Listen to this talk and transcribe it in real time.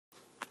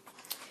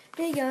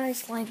Hey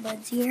guys,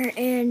 SlimeBuds here,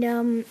 and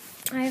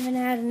I haven't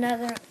had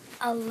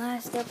a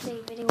last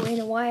update video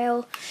in a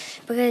while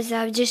because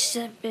I've just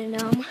been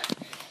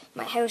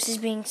my house is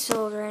being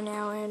sold right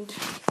now, and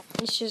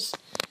it's just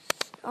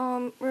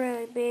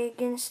really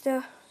big and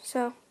stuff.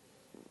 So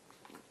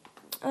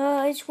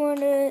I just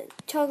wanted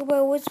to talk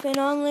about what's been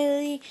on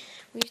lately.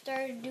 We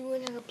started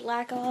doing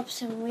Black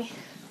Ops, and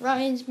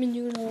Ryan's been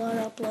doing a lot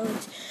of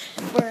uploads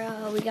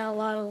where we got a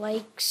lot of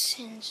likes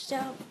and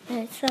stuff.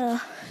 And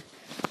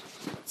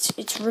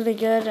it's really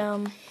good.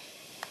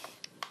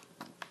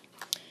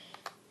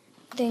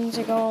 Things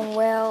are going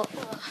well.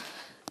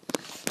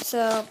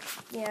 So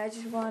yeah, I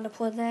just wanted to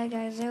put that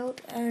guys out,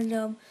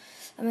 and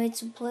I made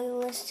some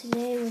playlists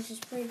today, which is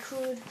pretty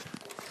cool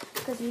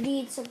because we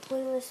need some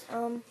playlists.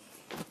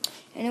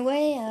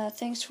 Anyway,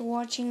 thanks for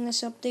watching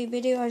this update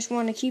video. I just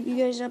want to keep you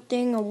guys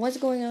updating on what's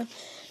going on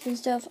and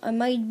stuff. I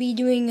might be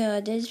doing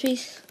Dead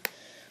Space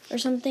or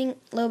something.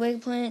 Little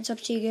Big Planet. It's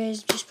up to you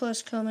guys. Just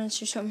post comments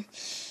or something.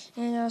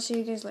 And I'll see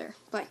you guys later.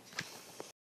 Bye.